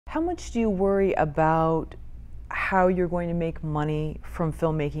How much do you worry about how you're going to make money from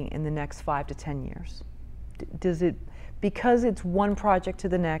filmmaking in the next 5 to 10 years? Does it, because it's one project to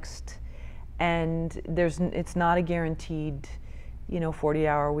the next, and it's not a guaranteed,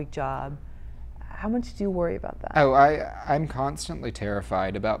 40-hour-a-week job, how much do you worry about that? Oh, I'm constantly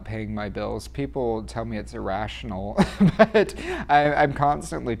terrified about paying my bills. People tell me it's irrational, but I'm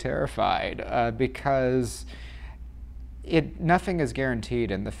constantly terrified because nothing is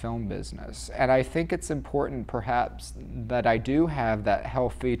guaranteed in the film business. And I think it's important perhaps that I do have that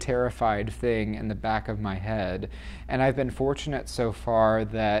healthy, terrified thing in the back of my head. And I've been fortunate so far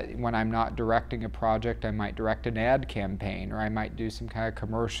that when I'm not directing a project, I might direct an ad campaign, or I might do some kind of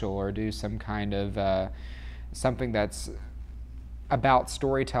commercial, or do some kind of something that's about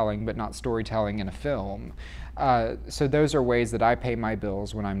storytelling, but not storytelling in a film. So those are ways that I pay my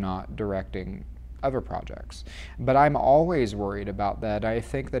bills when I'm not directing other projects. But I'm always worried about that. I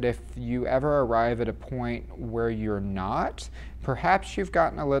think that if you ever arrive at a point where you're not, perhaps you've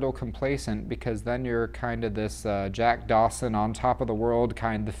gotten a little complacent, because then you're kind of this Jack Dawson on top of the world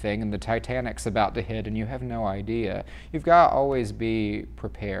kind of thing, and the Titanic's about to hit and you have no idea. You've got to always be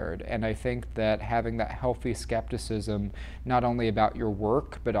prepared. And I think that having that healthy skepticism, not only about your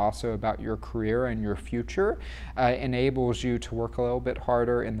work, but also about your career and your future, enables you to work a little bit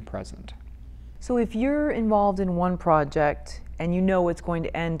harder in the present. So if you're involved in one project and you know it's going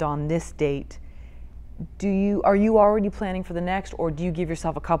to end on this date, are you already planning for the next, or do you give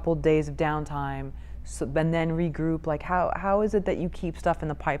yourself a couple days of downtime and then regroup? Like how is it that you keep stuff in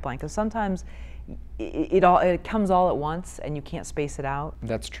the pipeline? Because sometimes it comes all at once and you can't space it out.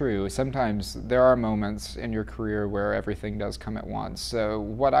 That's true. Sometimes there are moments in your career where everything does come at once. So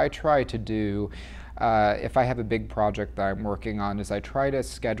what I try to do, if I have a big project that I'm working on, is I try to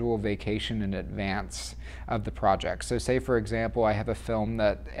schedule vacation in advance of the project. So say, for example, I have a film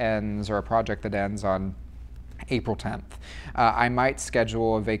that ends, or a project that ends on April 10th. I might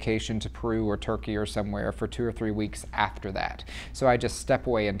schedule a vacation to Peru or Turkey or somewhere for 2 or 3 weeks after that. So I just step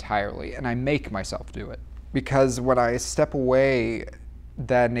away entirely, and I make myself do it. Because when I step away,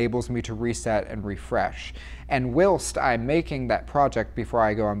 that enables me to reset and refresh. And whilst I'm making that project before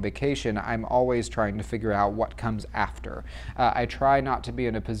I go on vacation, I'm always trying to figure out what comes after. I try not to be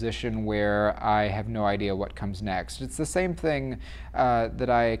in a position where I have no idea what comes next. It's the same thing that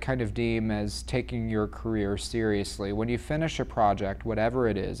I kind of deem as taking your career seriously. When you finish a project, whatever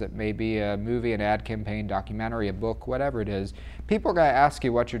it is, it may be a movie, an ad campaign, documentary, a book, whatever it is, people are going to ask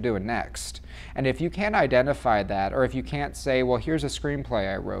you what you're doing next. And if you can't identify that, or if you can't say, well, here's a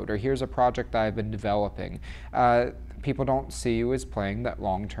screenplay I wrote, or here's a project I've been developing, people don't see you as playing that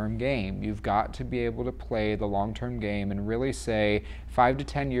long-term game. You've got to be able to play the long-term game and really say, 5 to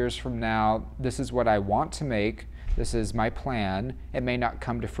 10 years from now, this is what I want to make. This is my plan. It may not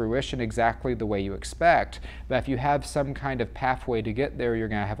come to fruition exactly the way you expect, but if you have some kind of pathway to get there, you're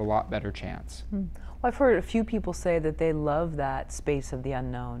going to have a lot better chance. Well, I've heard a few people say that they love that space of the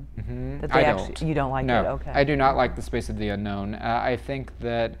unknown. Mm-hmm. That they actually, you don't like it? Okay. I do not like the space of the unknown. I think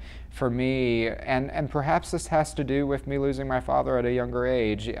that for me, and perhaps this has to do with me losing my father at a younger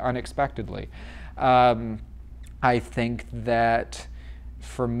age, unexpectedly, I think that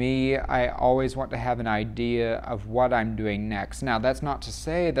for me, I always want to have an idea of what I'm doing next. Now, that's not to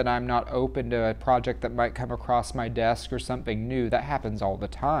say that I'm not open to a project that might come across my desk or something new. That happens all the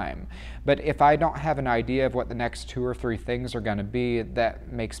time. But if I don't have an idea of what the next 2 or 3 things are going to be,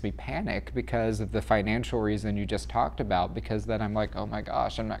 that makes me panic because of the financial reason you just talked about, because then I'm like, oh my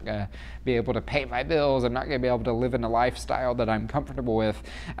gosh, I'm not going to be able to pay my bills. I'm not going to be able to live in a lifestyle that I'm comfortable with.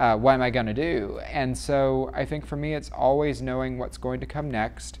 What am I going to do? And so I think for me, it's always knowing what's going to come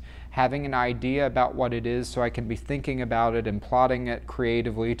next, having an idea about what it is so I can be thinking about it and plotting it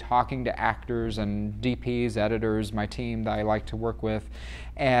creatively, talking to actors and DPs, editors, my team that I like to work with,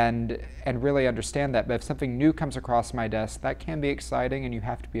 and really understand that. But if something new comes across my desk, that can be exciting, and you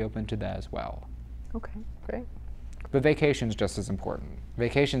have to be open to that as well. Okay, great. But vacation's just as important.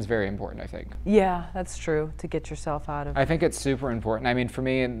 Vacation's very important, I think. Yeah, that's true, to get yourself out of... I think it's super important. I mean, for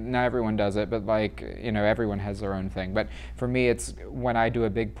me, not everyone does it, but everyone has their own thing. But for me, it's when I do a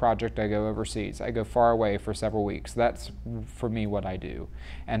big project, I go overseas. I go far away for several weeks. That's, for me, what I do.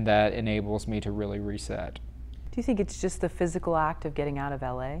 And that enables me to really reset. Do you think it's just the physical act of getting out of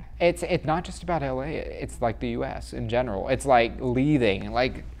LA? It's not just about LA. It's like the US in general. It's like leaving,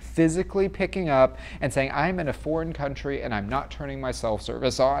 like physically picking up and saying, I'm in a foreign country and I'm not turning my cell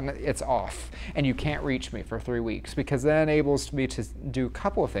service on. It's off. And you can't reach me for 3 weeks, because that enables me to do a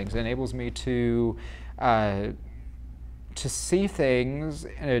couple of things. It enables me to to see things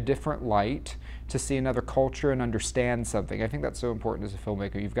in a different light, to see another culture and understand something. I think that's so important as a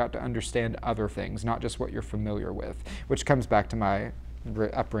filmmaker. You've got to understand other things, not just what you're familiar with, which comes back to my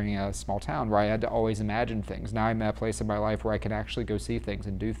upbringing in a small town where I had to always imagine things. Now I'm at a place in my life where I can actually go see things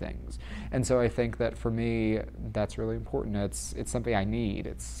and do things. And so I think that for me, that's really important. It's something I need.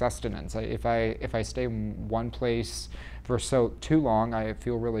 It's sustenance. If I stay in one place for too long, I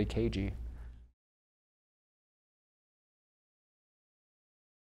feel really cagey.